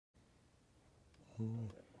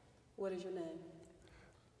What is your name?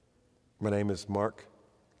 My name is Mark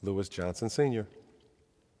Lewis Johnson, Sr.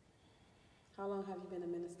 How long have you been a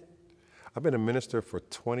minister? I've been a minister for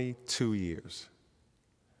 22 years.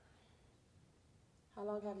 How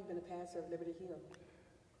long have you been a pastor of Liberty Hill?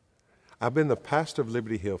 I've been the pastor of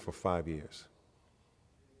Liberty Hill for 5 years.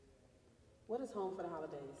 What is Home for the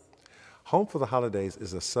Holidays? Home for the Holidays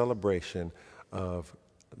is a celebration of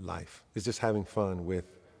life. It's just having fun with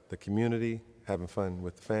the community, having fun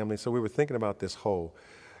with the family. So we were thinking about this whole,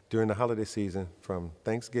 during the holiday season, from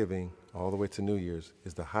Thanksgiving all the way to New Year's,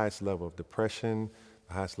 is the highest level of depression,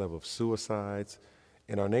 the highest level of suicides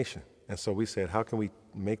in our nation. And so we said, how can we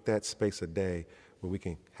make that space a day where we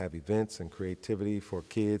can have events and creativity for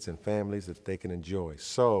kids and families that they can enjoy?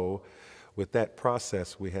 So with that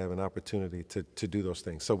process, we have an opportunity to do those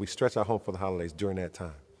things. So we stretch our Home for the Holidays during that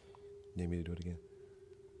time. You need me to do it again?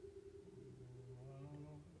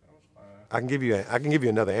 I can give you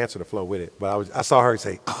another answer to flow with it, but I saw her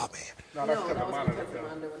say, "Oh man." No, that was because the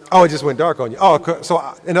monitor went Oh, it just went dark on you. Oh, so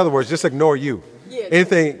in other words, just ignore you. Yeah.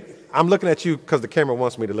 Anything. I'm looking at you because the camera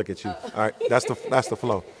wants me to look at you. All right, that's the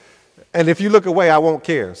flow. And if you look away, I won't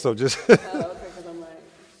care. So just. okay, because I'm like,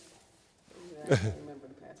 I don't remember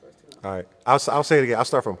the passwords too long. All right, I'll say it again. I'll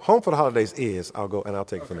start from Home for the Holidays is. I'll go and I'll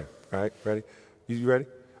take it from there. All right, ready? You ready?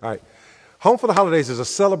 All right. Home for the Holidays is a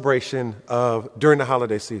celebration of during the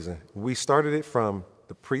holiday season. We started it from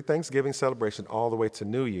the pre-Thanksgiving celebration all the way to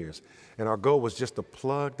New Year's. And our goal was just to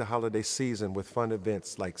plug the holiday season with fun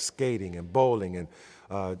events like skating and bowling and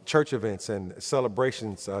church events and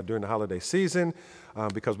celebrations during the holiday season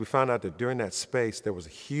because we found out that during that space there was a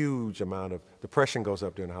huge amount of depression goes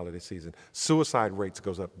up during the holiday season. Suicide rates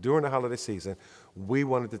goes up during the holiday season. We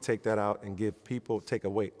wanted to take that out and take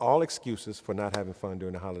away all excuses for not having fun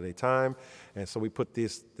during the holiday time. And so we put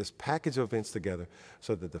this package of events together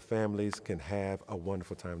so that the families can have a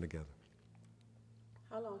wonderful time together.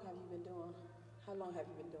 How long have you been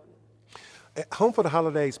doing it? Home for the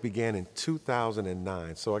Holidays began in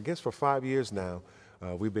 2009. So I guess for 5 years now,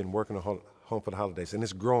 we've been working on Home for the Holidays. And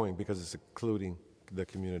it's growing because it's including the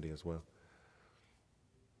community as well.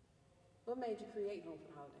 What made you create Home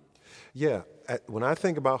for the Holidays? Yeah, when I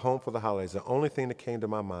think about Home for the Holidays, the only thing that came to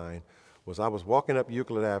my mind was I was walking up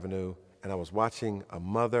Euclid Avenue and I was watching a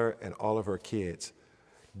mother and all of her kids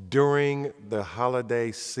during the holiday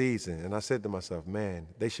season. And I said to myself, man,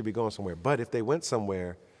 they should be going somewhere. But if they went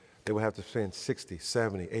somewhere, they would have to spend $60,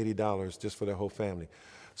 $70, $80 just for their whole family.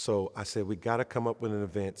 So I said, we got to come up with an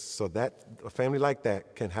event so that a family like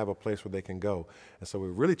that can have a place where they can go. And so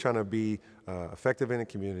we're really trying to be effective in the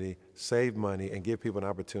community, save money, and give people an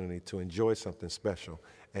opportunity to enjoy something special.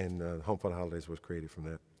 And Home for the Holidays was created from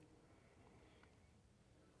that.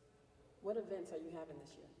 What events are you having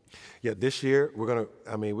this year? Yeah, this year,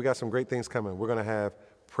 we got some great things coming. We're going to have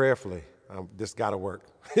prayerfully, this got to work.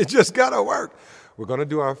 It just got to work. We're going to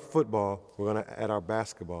do our football. We're going to add our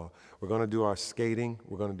basketball. We're going to do our skating.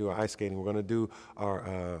 We're going to do our ice skating. We're going to do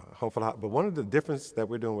our Home for the Holidays. But one of the differences that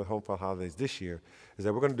we're doing with Home for the Holidays this year is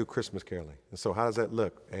that we're going to do Christmas caroling. And so how does that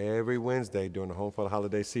look? Every Wednesday during the Home for the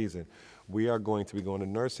Holiday season, we are going to be going to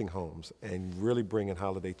nursing homes and really bringing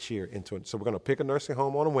holiday cheer into it. So we're going to pick a nursing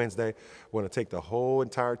home on a Wednesday. We're going to take the whole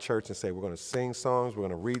entire church and say we're going to sing songs, we're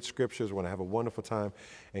going to read scriptures, we're going to have a wonderful time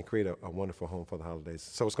and create a wonderful Home for the Holidays.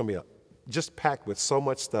 So it's going to be just packed with so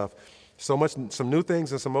much stuff, some new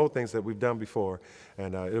things and some old things that we've done before,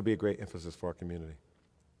 and it'll be a great emphasis for our community.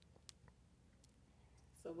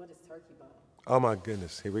 So what is Turkey Bowl? Oh my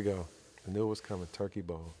goodness, here we go. I knew it was coming, Turkey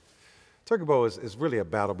Bowl. Turkey Bowl is really a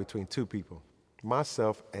battle between two people,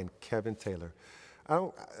 myself and Kevin Taylor.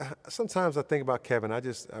 Sometimes I think about Kevin, I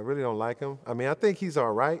really don't like him. I mean, I think he's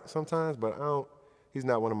all right sometimes, but he's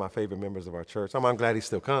not one of my favorite members of our church. I'm glad he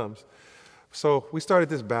still comes. So we started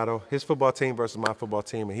this battle, his football team versus my football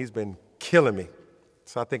team, and he's been killing me.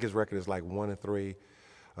 So I think his record is like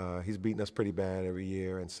 1-3. He's beaten us pretty bad every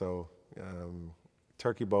year, and so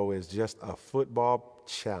Turkey Bowl is just a football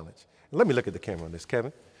challenge. And let me look at the camera on this,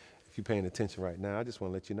 Kevin. If you're paying attention right now, I just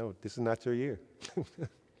want to let you know this is not your year.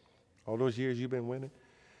 All those years you've been winning,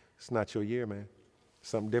 it's not your year, man.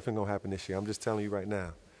 Something different going to happen this year. I'm just telling you right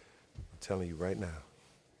now. I'm telling you right now.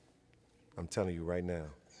 I'm telling you right now.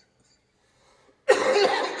 How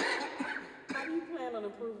do you plan on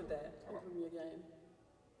improving your game?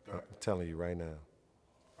 I'm telling you right now.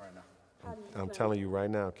 Right now. I'm telling you right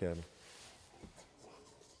now, Kevin.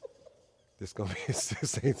 This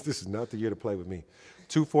is not the year to play with me.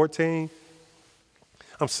 2-14.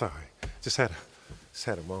 I'm sorry. Just had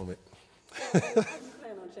a moment. How do you plan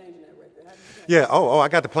on changing that record? Yeah. I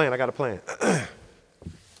got the plan.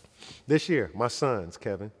 This year, my sons,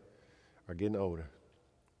 Kevin, are getting older.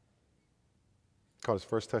 Caught his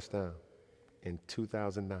first touchdown in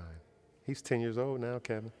 2009. He's 10 years old now,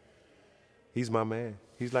 Kevin. He's my man.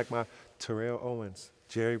 He's like my Terrell Owens,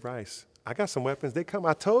 Jerry Rice. I got some weapons. They come.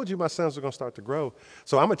 I told you my sons are going to start to grow.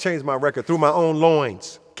 So I'm going to change my record through my own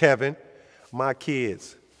loins, Kevin. My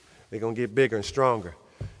kids, they're going to get bigger and stronger.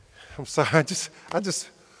 I'm sorry. I just,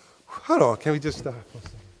 hold on. Can we just stop?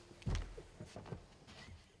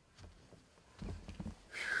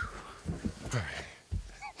 All right.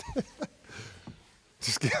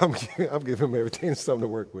 I'm giving him everything, something to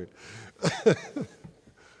work with.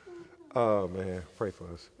 Oh, man. Pray for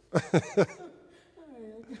us. All right,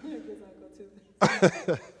 I guess I'll go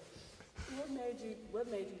too. What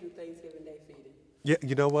made you do Thanksgiving Day feeding? Yeah,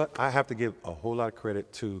 you know what? I have to give a whole lot of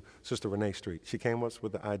credit to Sister Renee Street. She came up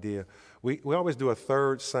with the idea. We always do a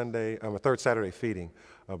third Saturday feeding,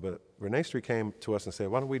 but Renee Street came to us and said,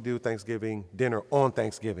 why don't we do Thanksgiving dinner on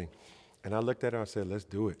Thanksgiving? And I looked at her and said, let's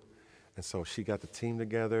do it. And so she got the team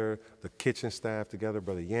together, the kitchen staff together,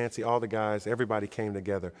 Brother Yancey, all the guys, everybody came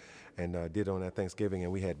together and did on that Thanksgiving.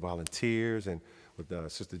 And we had volunteers and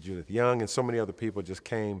with Sister Judith Young and so many other people just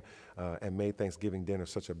came and made Thanksgiving dinner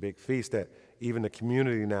such a big feast that even the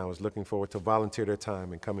community now is looking forward to volunteer their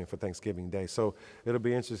time and coming for Thanksgiving Day. So it'll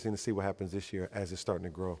be interesting to see what happens this year as it's starting to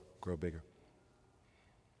grow bigger.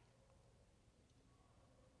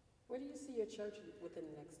 Where do you see your church within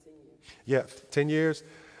the next 10 years? Yeah, 10 years.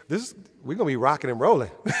 We're going to be rocking and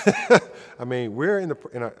rolling. I mean,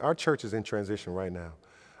 our church is in transition right now.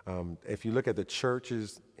 If you look at the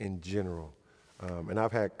churches in general, and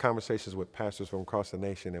I've had conversations with pastors from across the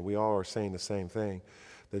nation, and we all are saying the same thing,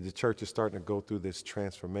 that the church is starting to go through this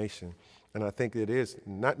transformation. And I think it is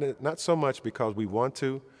not so much because we want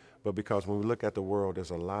to, but because when we look at the world,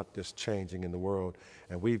 there's a lot that's changing in the world,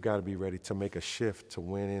 and we've got to be ready to make a shift to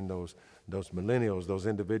win in those millennials, those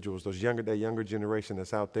individuals, that younger generation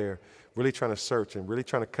that's out there really trying to search and really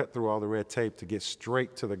trying to cut through all the red tape to get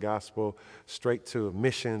straight to the gospel, straight to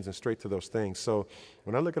missions, and straight to those things. So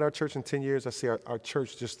when I look at our church in 10 years, I see our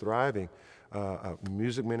church just thriving.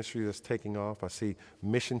 Music ministry that's taking off. I see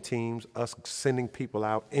mission teams, us sending people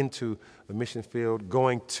out into the mission field,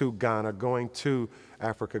 going to Ghana, going to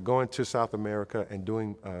Africa, going to South America, and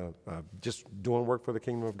just doing work for the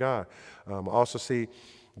kingdom of God. I also see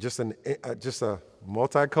just a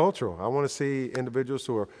multicultural. I want to see individuals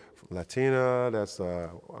who are Latina, that's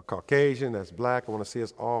Caucasian, that's Black. I want to see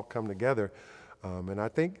us all come together. And I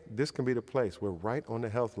think this can be the place. We're right on the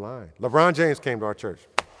health line. LeBron James came to our church.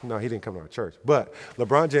 No, he didn't come to our church, but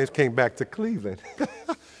LeBron James came back to Cleveland.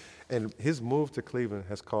 And his move to Cleveland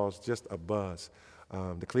has caused just a buzz.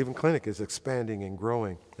 The Cleveland Clinic is expanding and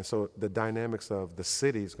growing, and so the dynamics of the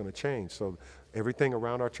city is going to change. So everything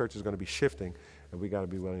around our church is going to be shifting, and we got to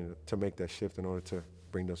be willing to make that shift in order to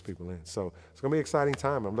bring those people in. So it's going to be an exciting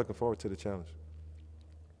time. I'm looking forward to the challenge.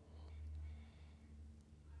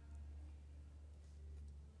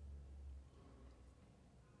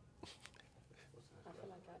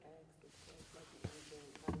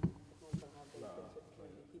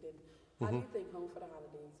 How do you think Home for the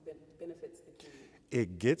Holidays benefits the community?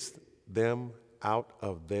 It gets them out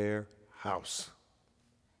of their house.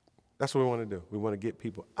 That's what we want to do. We want to get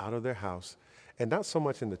people out of their house, and not so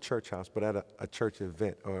much in the church house, but at a church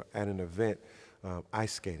event or at an event,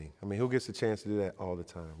 ice skating. I mean, who gets a chance to do that all the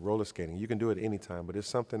time? Roller skating. You can do it anytime, but there's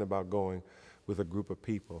something about going with a group of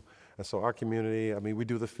people. And so our community, I mean, we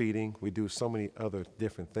do the feeding, we do so many other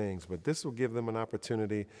different things, but this will give them an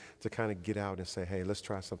opportunity to kind of get out and say, hey, let's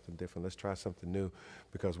try something different, let's try something new,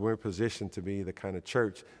 because we're in position to be the kind of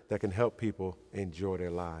church that can help people enjoy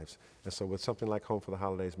their lives. And so with something like Home for the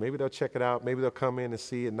Holidays, maybe they'll check it out, maybe they'll come in and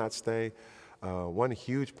see it, not stay. One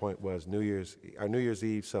huge point was our New Year's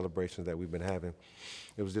Eve celebrations that we've been having.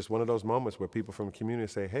 It was just one of those moments where people from the community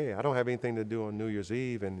say, hey, I don't have anything to do on New Year's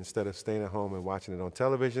Eve, and instead of staying at home and watching it on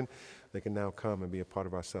television, they can now come and be a part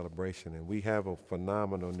of our celebration. And we have a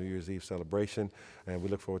phenomenal New Year's Eve celebration, and we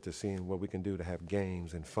look forward to seeing what we can do to have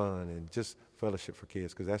games and fun and just fellowship for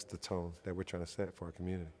kids, because that's the tone that we're trying to set for our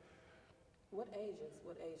community. What age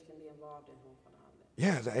can be involved in Home for the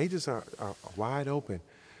Holidays? Yeah, the ages are wide open.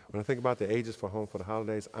 When I think about the ages for Home for the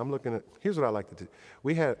Holidays, I'm looking at, here's what I like to do.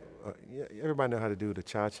 We had, everybody know how to do the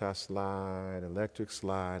cha-cha slide, electric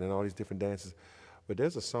slide, and all these different dances. But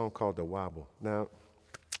there's a song called The Wobble. Now,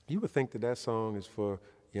 you would think that song is for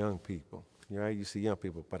young people, right? You see young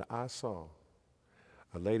people. But I saw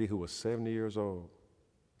a lady who was 70 years old,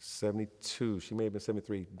 72, she may have been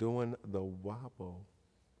 73, doing the wobble.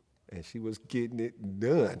 And she was getting it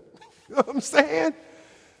done. You know what I'm saying?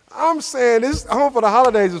 I'm saying this Home for the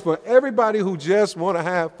Holidays is for everybody who just want to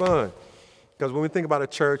have fun. Because when we think about a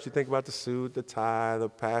church, you think about the suit, the tie, the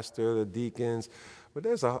pastor, the deacons. But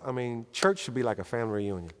church should be like a family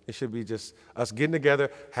reunion. It should be just us getting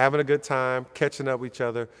together, having a good time, catching up with each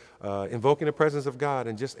other, invoking the presence of God,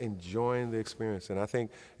 and just enjoying the experience. And I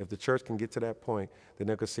think if the church can get to that point, then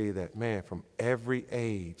they can see that, man, from every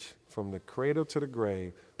age, from the cradle to the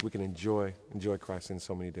grave, we can enjoy Christ in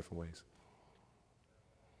so many different ways.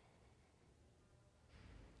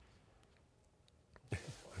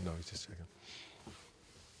 I know, he's just checking.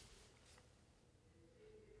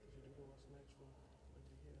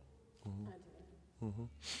 Mm-hmm.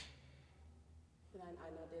 And I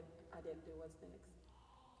know that I didn't do what's next.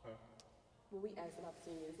 When we asked about the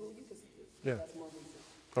seniors, well, you just, that's more recent.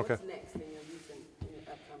 Okay. What's next in your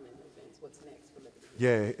upcoming events? What's next for Liberty?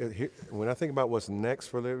 Yeah, when I think about what's next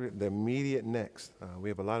for Liberty, the immediate next, we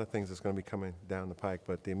have a lot of things that's going to be coming down the pike,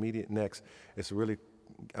 but the immediate next is really,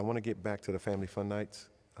 I want to get back to the family fun nights.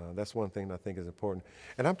 That's one thing that I think is important.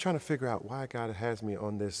 And I'm trying to figure out why God has me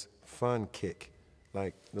on this fun kick.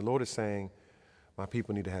 Like the Lord is saying, my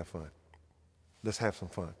people need to have fun. Let's have some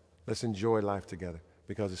fun. Let's enjoy life together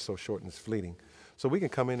because it's so short and it's fleeting. So we can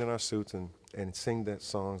come in our suits and sing the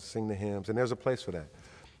songs, sing the hymns, and there's a place for that.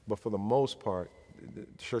 But for the most part, the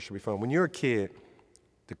church should be fun. When you're a kid,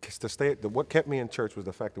 what kept me in church was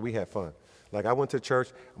the fact that we had fun. Like I went to church,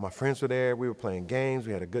 my friends were there, we were playing games,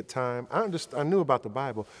 we had a good time. I knew about the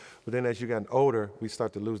Bible, but then as you got older, we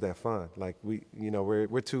start to lose that fun. Like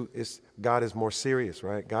God is more serious,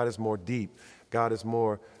 right? God is more deep. God is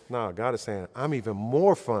saying, I'm even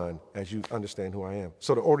more fun as you understand who I am.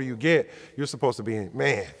 So the older you get, you're supposed to be,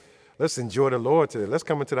 man, let's enjoy the Lord today. Let's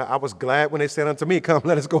come into I was glad when they said unto me, come,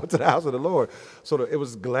 let us go into the house of the Lord. So it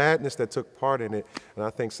was gladness that took part in it. And I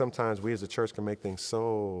think sometimes we as a church can make things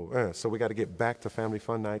so we got to get back to family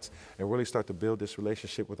fun nights and really start to build this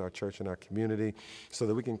relationship with our church and our community so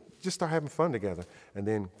that we can just start having fun together. And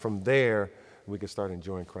then from there, we can start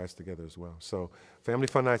enjoying Christ together as well. So family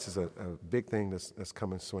fun nights is a big thing that's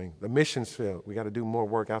coming swing. The missions field, we got to do more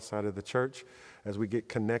work outside of the church. As we get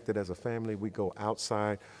connected as a family, we go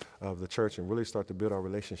outside of the church and really start to build our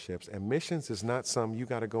relationships. And missions is not something you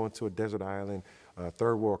got to go into a desert island,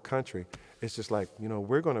 third world country. It's just like,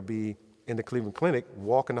 we're going to be in the Cleveland Clinic,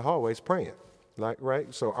 walking the hallways praying.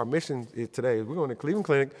 Right? So our mission today is we're going to Cleveland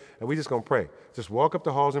Clinic and we're just going to pray. Just walk up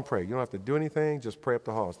the halls and pray. You don't have to do anything, just pray up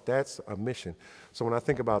the halls. That's a mission. So when I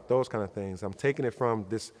think about those kind of things, I'm taking it from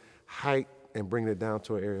this height and bringing it down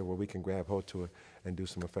to an area where we can grab hold to it and do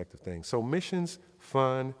some effective things. So missions,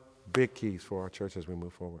 fun, big keys for our church as we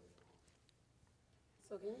move forward.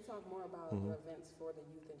 So can you talk more about your events for the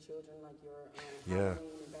youth and children, like your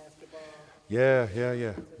Halloween and basketball? Yeah.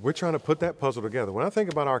 We're trying to put that puzzle together. When I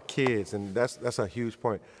think about our kids, and that's a huge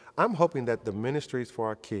point, I'm hoping that the ministries for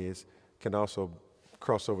our kids can also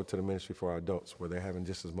cross over to the ministry for our adults where they're having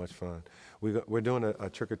just as much fun. We're doing a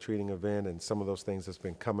trick-or-treating event and some of those things that's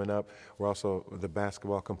been coming up. We're also the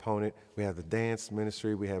basketball component. We have the dance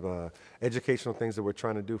ministry. We have educational things that we're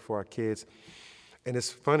trying to do for our kids. And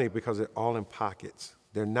it's funny because they're all in pockets.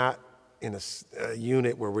 They're not in a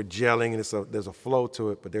unit where we're gelling and there's a flow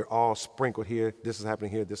to it, but they're all sprinkled here. This is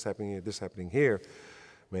happening here, this is happening here, this is happening here.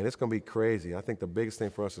 Man, it's going to be crazy. I think the biggest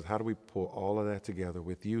thing for us is how do we pull all of that together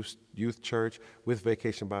with youth church, with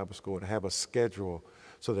Vacation Bible School, to have a schedule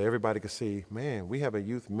so that everybody can see, man, we have a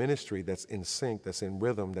youth ministry that's in sync, that's in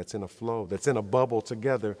rhythm, that's in a flow, that's in a bubble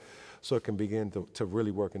together so it can begin to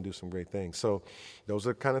really work and do some great things. So those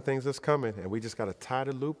are the kind of things that's coming, and we just got to tie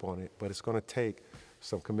the loop on it, but it's going to take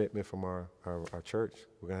some commitment from our church.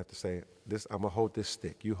 We're going to have to say, I'm going to hold this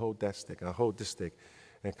stick, you hold that stick, I hold this stick,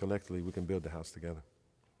 and collectively we can build the house together.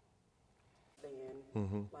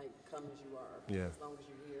 Like, come as you are. Yeah. As long as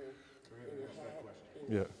you're here in your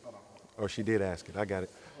hat. Yeah. Oh, she did ask it. I got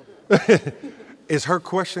it. Is her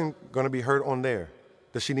question going to be heard on there?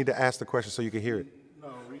 Does she need to ask the question so you can hear it?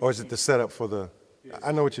 No. Or is it the setup for the... Yeah.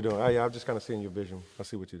 I know what you're doing. I'm just kind of seeing your vision. I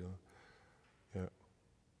see what you're doing. Yeah.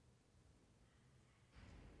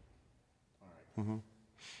 All right.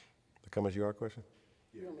 The come as you are question?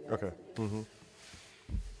 Yeah. Okay.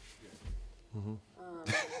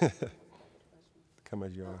 Come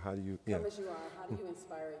as you are. How do you... Come as you are. How do you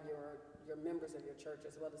inspire your members of your church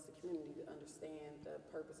as well as the community to understand the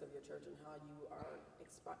purpose of your church and how you are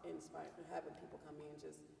inspired having people come in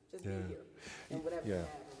just be here and whatever you have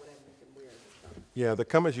or whatever you can wear. Yeah, the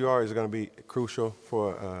come as you are is going to be crucial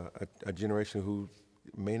for a generation who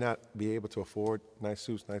may not be able to afford nice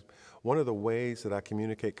suits. One of the ways that I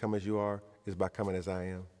communicate come as you are is by coming as I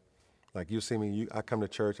am. Like you see me, I come to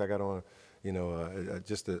church, I got on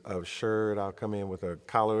just a shirt. I'll come in with a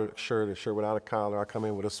collar shirt, a shirt without a collar. I'll come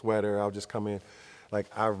in with a sweater. I'll just come in Like,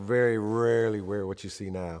 I very rarely wear what you see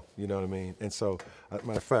now. You know what I mean? And so,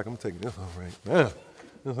 matter of fact, I'm taking this one right now.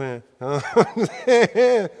 You know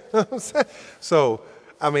what I'm saying? So,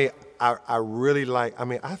 I mean, I really like, I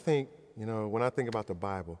mean, I think, you know, when I think about the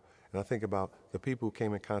Bible and I think about the people who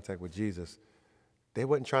came in contact with Jesus, they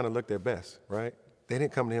wasn't trying to look their best, right? They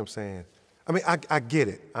didn't come to him saying, I mean, I get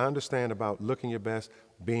it. I understand about looking your best,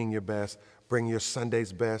 being your best, bring your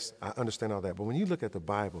Sunday's best. I understand all that. But when you look at the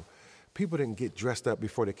Bible, people didn't get dressed up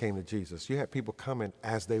before they came to Jesus. You had people coming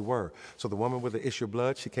as they were. So the woman with the issue of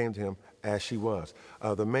blood, she came to him as she was.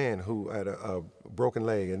 The man who had a broken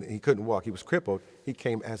leg and he couldn't walk, he was crippled, he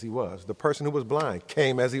came as he was. The person who was blind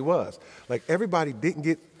came as he was. Like, everybody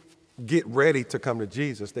didn't get ready to come to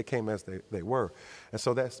Jesus. They came as they were. And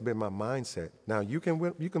so that's been my mindset. Now, you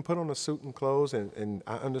can put on a suit and clothes, and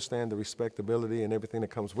I understand the respectability and everything that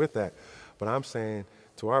comes with that. But I'm saying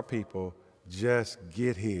to our people, just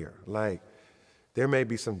get here. Like, there may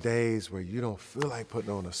be some days where you don't feel like putting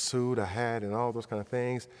on a suit, a hat, and all those kind of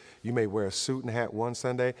things. You may wear a suit and hat one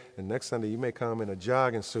Sunday, and next Sunday you may come in a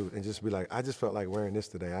jogging suit and just be like, I just felt like wearing this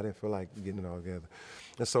today. I didn't feel like getting it all together.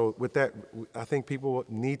 And so with that, I think people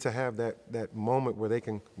need to have that moment where they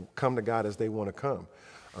can come to God as they want to come.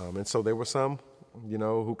 And so there were some, you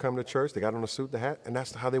know, who come to church, they got on a suit, the hat, and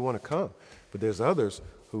that's how they want to come. But there's others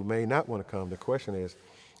who may not want to come. The question is,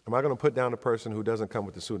 am I going to put down the person who doesn't come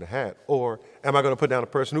with the suit and hat, or am I going to put down the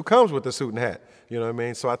person who comes with the suit and hat? You know what I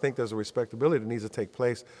mean? So I think there's a respectability that needs to take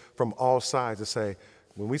place from all sides to say,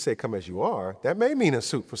 when we say come as you are, that may mean a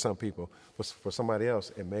suit for some people. For somebody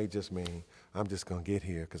else, it may just mean I'm just going to get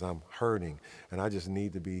here because I'm hurting and I just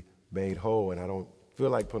need to be made whole and I don't feel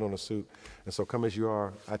like putting on a suit. And so come as you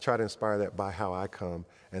are, I try to inspire that by how I come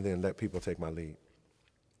and then let people take my lead.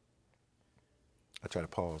 I try to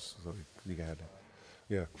pause so you got that.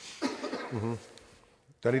 Yeah. Mm-hmm.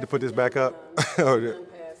 Do I need to put this back up? Or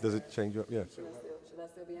does it change up? Yeah. Should I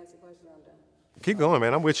still be asking questions? I'm done. Keep going,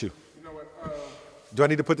 man. I'm with you. You know what? Do I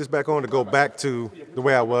need to put this back on to go back to the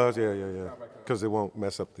way I was? Yeah. Because it won't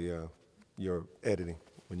mess up the your editing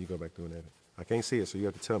when you go back to an edit. I can't see it, so you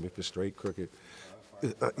have to tell me if it's straight, crooked.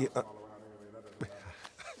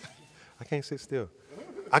 I can't sit still.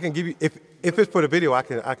 I can give you if it's for the video, I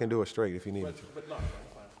can do it straight if you need me to. But no,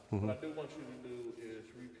 that's fine. What I do want you to do is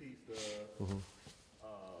repeat the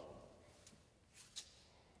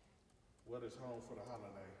what is home for the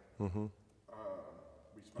holiday.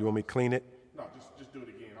 You want me to clean it? No, just do it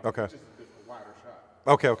again. Okay. Just a wider shot.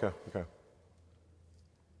 Okay.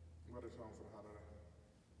 What is home for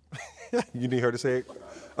the holiday? You need her to say it?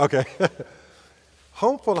 Okay.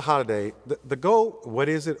 Home for the holiday, the goal, what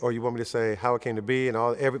is it? Or you want me to say how it came to be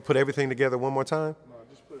and put everything together one more time? No,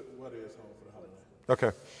 just put what is home for the holiday.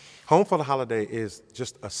 Okay. Home for the holiday is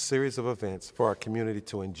just a series of events for our community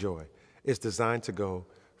to enjoy. It's designed to go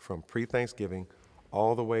from pre-Thanksgiving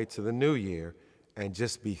all the way to the new year and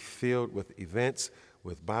just be filled with events,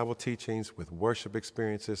 with Bible teachings, with worship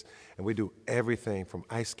experiences. And we do everything from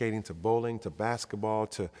ice skating to bowling to basketball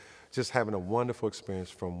to just having a wonderful experience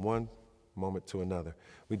from one moment to another.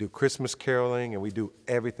 We do Christmas caroling and we do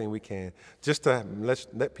everything we can just to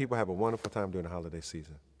let people have a wonderful time during the holiday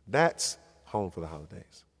season. That's home for the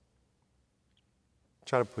holidays.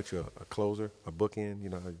 Try to put you a closer, a bookend, you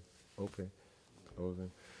know how you open,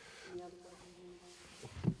 closing. Any other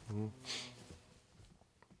questions?